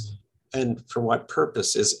expenses, and for what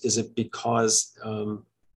purpose? Is it because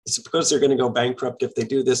they're going to go bankrupt if they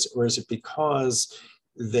do this, or is it because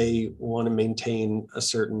they want to maintain a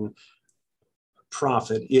certain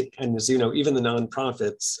profit? And as you know, even the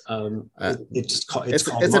nonprofits, it's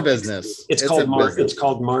a business. It's called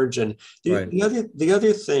margin. The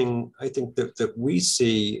other thing I think that we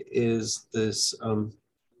see is this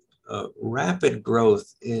rapid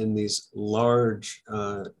growth in these large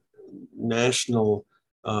national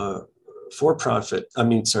nonprofit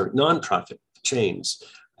chains,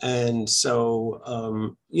 and so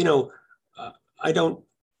I don't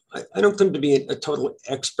claim to be a total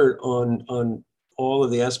expert on all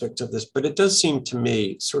of the aspects of this, but it does seem to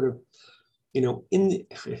me sort of, in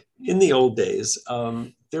the old days,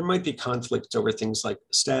 there might be conflicts over things like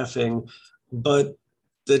staffing, but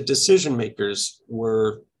the decision makers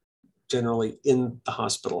were generally in the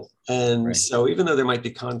hospital. And so even though there might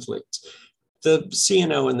be conflicts, the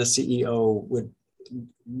CNO and the CEO would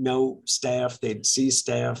know staff, they'd see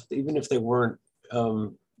staff, even if they weren't,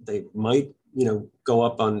 they might go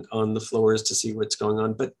up on the floors to see what's going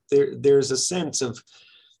on, but there's a sense of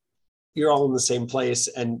you're all in the same place,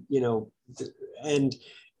 and and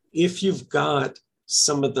if you've got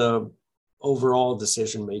some of the overall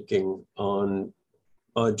decision making on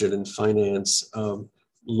budget and finance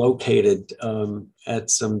located at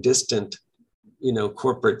some distant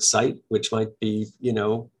corporate site, which might be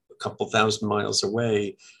a couple thousand miles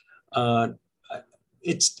away,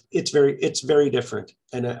 it's very different.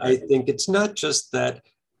 And I think it's not just that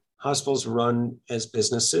hospitals run as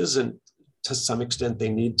businesses, and to some extent they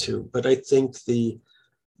need to, but I think the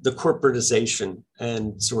corporatization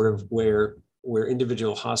and sort of where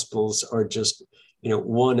individual hospitals are just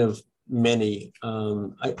one of many,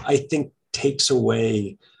 I think takes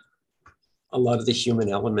away a lot of the human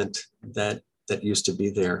element that used to be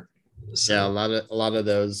there. So. Yeah, a lot of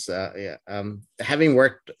those. Having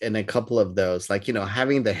worked in a couple of those, like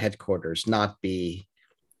having the headquarters not be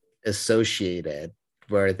associated,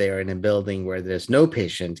 where they are in a building where there's no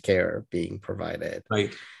patient care being provided,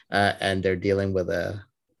 and they're dealing with a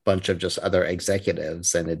bunch of just other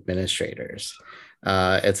executives and administrators.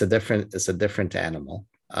 It's a different animal.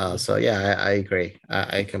 So yeah, I agree.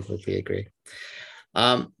 I completely agree.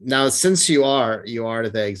 Now, since you are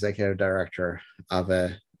the executive director of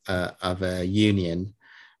a union,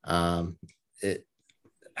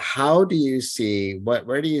 how do you see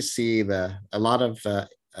where do you see a lot of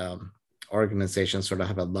organizations sort of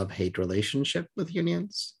have a love-hate relationship with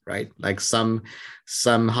unions, right? Like some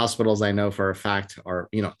hospitals I know for a fact are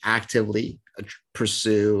actively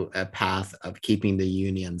pursue a path of keeping the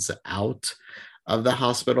unions out of the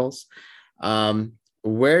hospitals.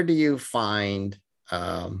 Where do you find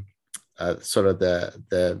sort of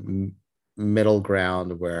the middle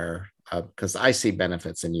ground where, because I see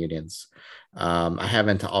benefits in unions. I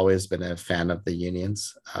haven't always been a fan of the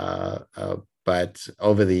unions, but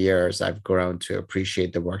over the years, I've grown to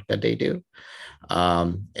appreciate the work that they do.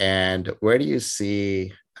 And where do you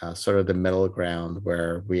see sort of the middle ground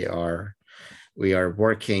where we are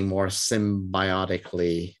working more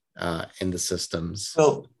symbiotically in the systems?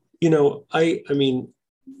 Well, I mean,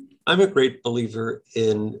 I'm a great believer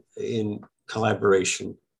in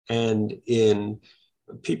collaboration and in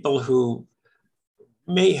people who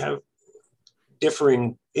may have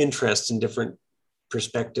differing interests and different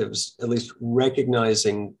perspectives, at least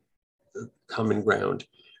recognizing common ground.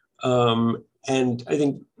 And I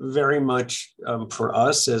think very much for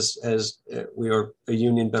us as we are a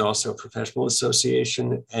union, but also a professional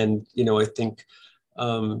association. And, I think,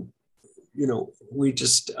 we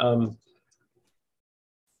just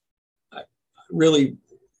really,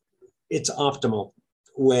 it's optimal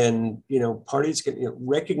when, parties can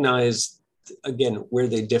recognize, again, where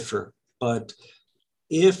they differ. But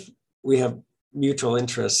if we have mutual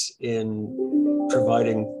interests in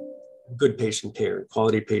providing good patient care,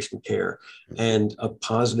 quality patient care, and a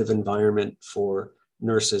positive environment for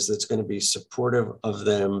nurses that's going to be supportive of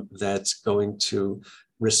them, that's going to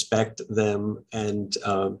respect them and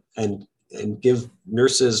give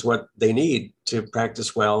nurses what they need to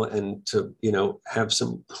practice well and to have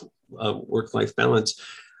some work-life balance.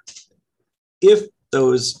 If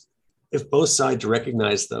both sides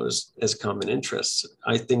recognize those as common interests,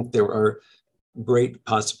 I think there are great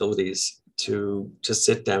possibilities to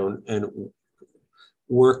sit down and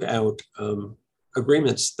work out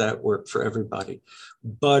agreements that work for everybody.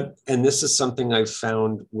 And this is something I've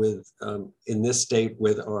found with in this state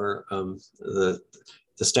with our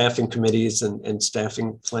the staffing committees and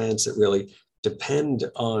staffing plans that really depend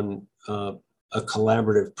on a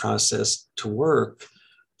collaborative process to work.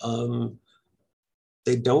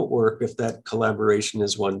 They don't work if that collaboration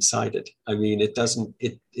is one-sided. I mean, it doesn't.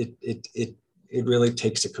 It really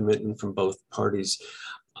takes a commitment from both parties.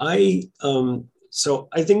 So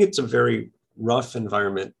I think it's a very rough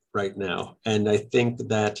environment right now, and I think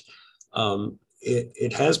that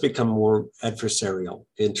it has become more adversarial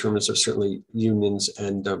in terms of certainly unions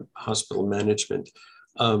and hospital management.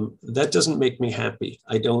 That doesn't make me happy.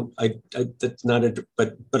 That's not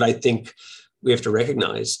but I think we have to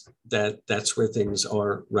recognize that that's where things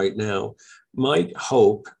are right now. My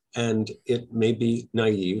hope, and it may be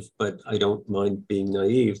naive, but I don't mind being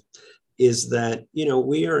naive, is that,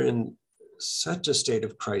 we are in such a state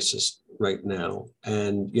of crisis right now.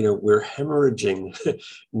 And, we're hemorrhaging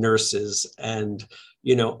nurses. And,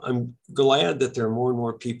 I'm glad that there are more and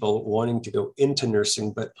more people wanting to go into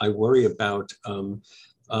nursing, but I worry about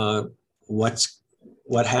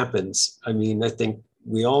what happens. I mean, I think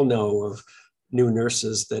we all know of new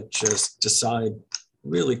nurses that just decide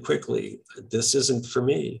really quickly, this isn't for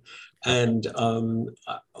me. And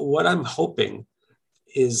what I'm hoping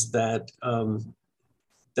is that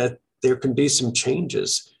that there can be some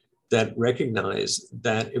changes that recognize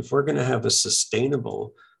that if we're going to have a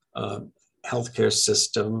sustainable healthcare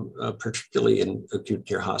system, particularly in acute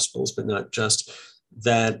care hospitals, but not just,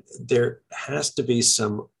 that there has to be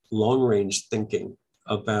some long-range thinking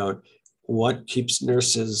about what keeps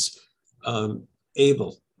nurses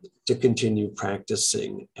able to continue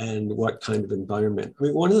practicing and what kind of environment. I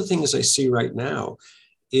mean, one of the things I see right now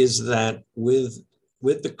is that with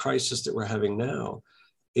the crisis that we're having now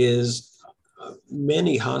is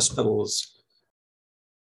many hospitals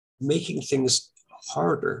making things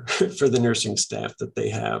harder for the nursing staff that they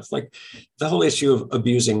have, like the whole issue of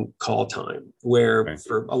abusing call time, where right.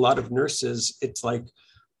 For a lot of nurses, it's like,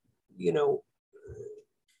 you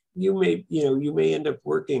may end up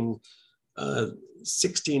working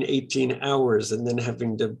 16, 18 hours and then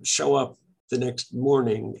having to show up the next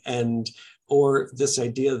morning, or this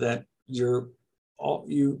idea that you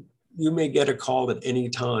may get a call at any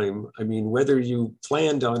time. I mean, whether you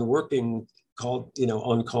planned on working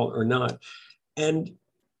on call or not. And,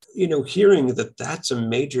 hearing that that's a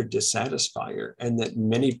major dissatisfier and that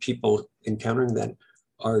many people encountering that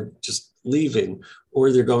are just leaving,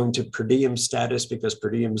 or they're going to per diem status because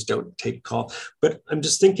per diems don't take call. But I'm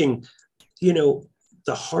just thinking,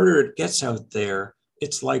 the harder it gets out there,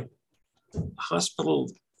 it's like hospital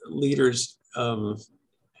leaders, and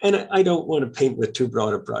I don't want to paint with too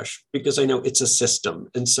broad a brush because I know it's a system.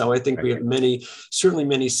 And so I think we have certainly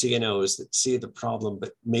many CNOs that see the problem,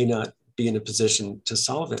 but may not be in a position to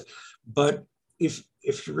solve it. But if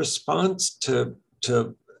your response to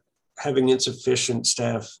having insufficient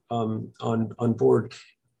staff on board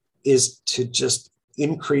is to just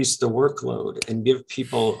increase the workload and give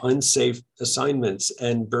people unsafe assignments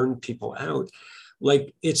and burn people out,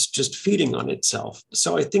 like it's just feeding on itself.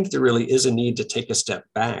 So I think there really is a need to take a step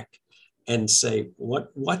back and say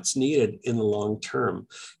what's needed in the long term.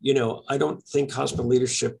 I don't think hospital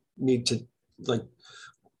leadership need to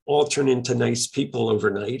all turn into nice people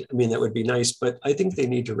overnight. I mean, that would be nice, but I think they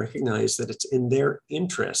need to recognize that it's in their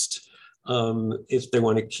interest if they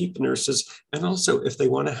want to keep nurses, and also if they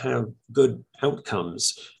want to have good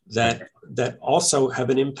outcomes that also have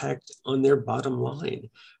an impact on their bottom line,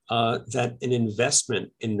 that an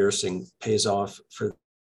investment in nursing pays off for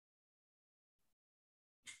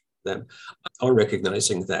them, are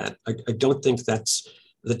recognizing that. I don't think that's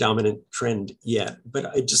the dominant trend yet, but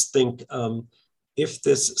I just think if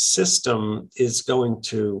this system is going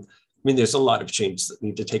to, there's a lot of changes that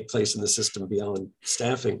need to take place in the system beyond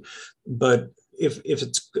staffing, but if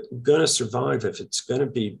it's going to survive, if it's going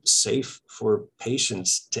to be safe for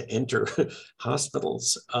patients to enter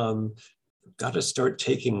hospitals, got to start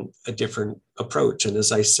taking a different approach. And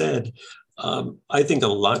as I said, I think a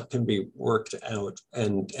lot can be worked out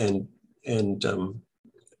and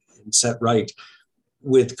set right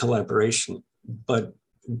with collaboration, but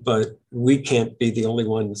we can't be the only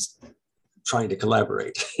ones trying to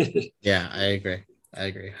collaborate. Yeah, I agree.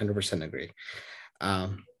 100% agree.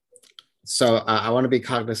 So I want to be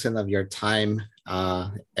cognizant of your time.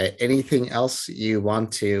 Anything else you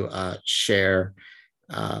want to share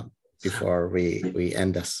before we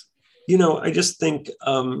end this? I just think,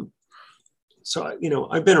 I've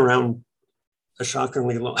been around a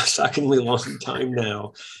shockingly long time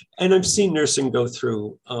now, and I've seen nursing go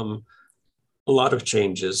through a lot of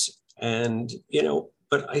changes, and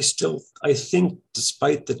but I think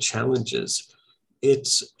despite the challenges,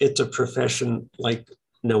 it's a profession like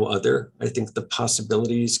no other. I think the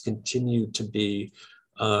possibilities continue to be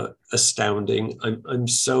astounding. I'm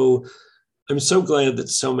so glad that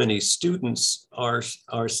so many students are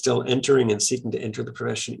still entering and seeking to enter the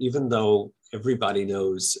profession, even though everybody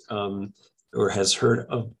knows or has heard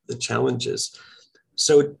of the challenges.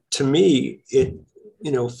 So to me,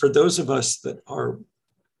 for those of us that are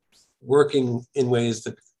working in ways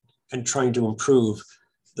and trying to improve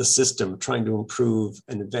the system, trying to improve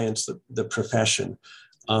and advance the profession,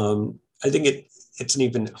 I think it's an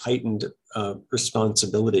even heightened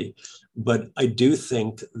responsibility. But I do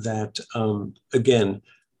think that, again,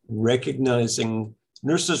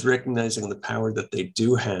 nurses recognizing the power that they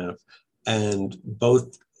do have, and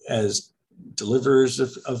both as deliverers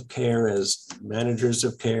of care, as managers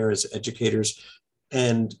of care, as educators,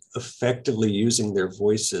 and effectively using their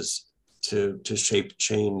voices to shape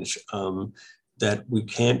change, that we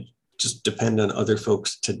can't just depend on other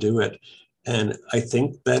folks to do it. And I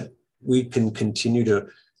think that we can continue to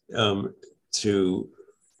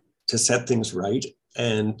set things right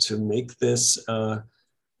and to make this, I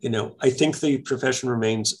think the profession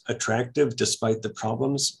remains attractive despite the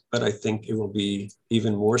problems, but I think it will be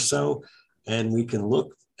even more so. And we can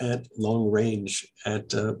look at long range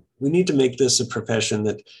we need to make this a profession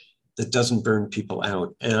that doesn't burn people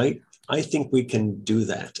out. And I think we can do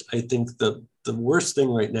that. I think the worst thing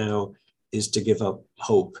right now is to give up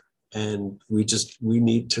hope. And we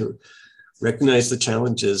need to recognize the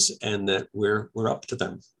challenges and that we're up to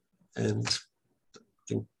them. And I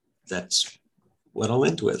think that's what I'll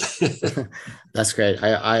end with. That's great.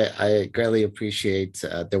 I greatly appreciate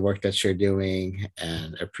the work that you're doing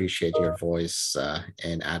and appreciate your voice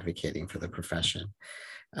in advocating for the profession.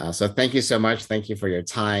 So thank you so much. Thank you for your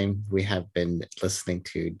time. We have been listening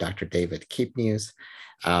to Dr. David Keepnews,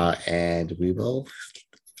 and we will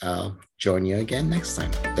join you again next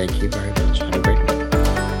time. Thank you very much. Have a great night.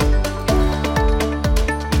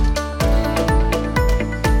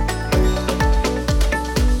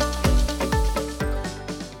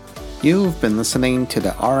 You've been listening to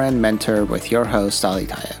the RN Mentor with your host, Ali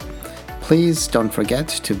Tayeb. Please don't forget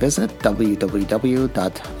to visit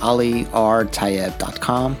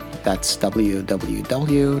www.alirtayeb.com. That's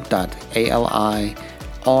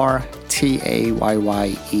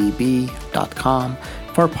www.alirtayeb.com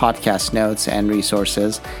for podcast notes and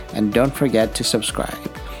resources. And don't forget to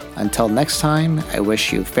subscribe. Until next time, I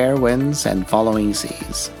wish you fair winds and following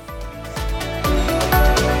seas.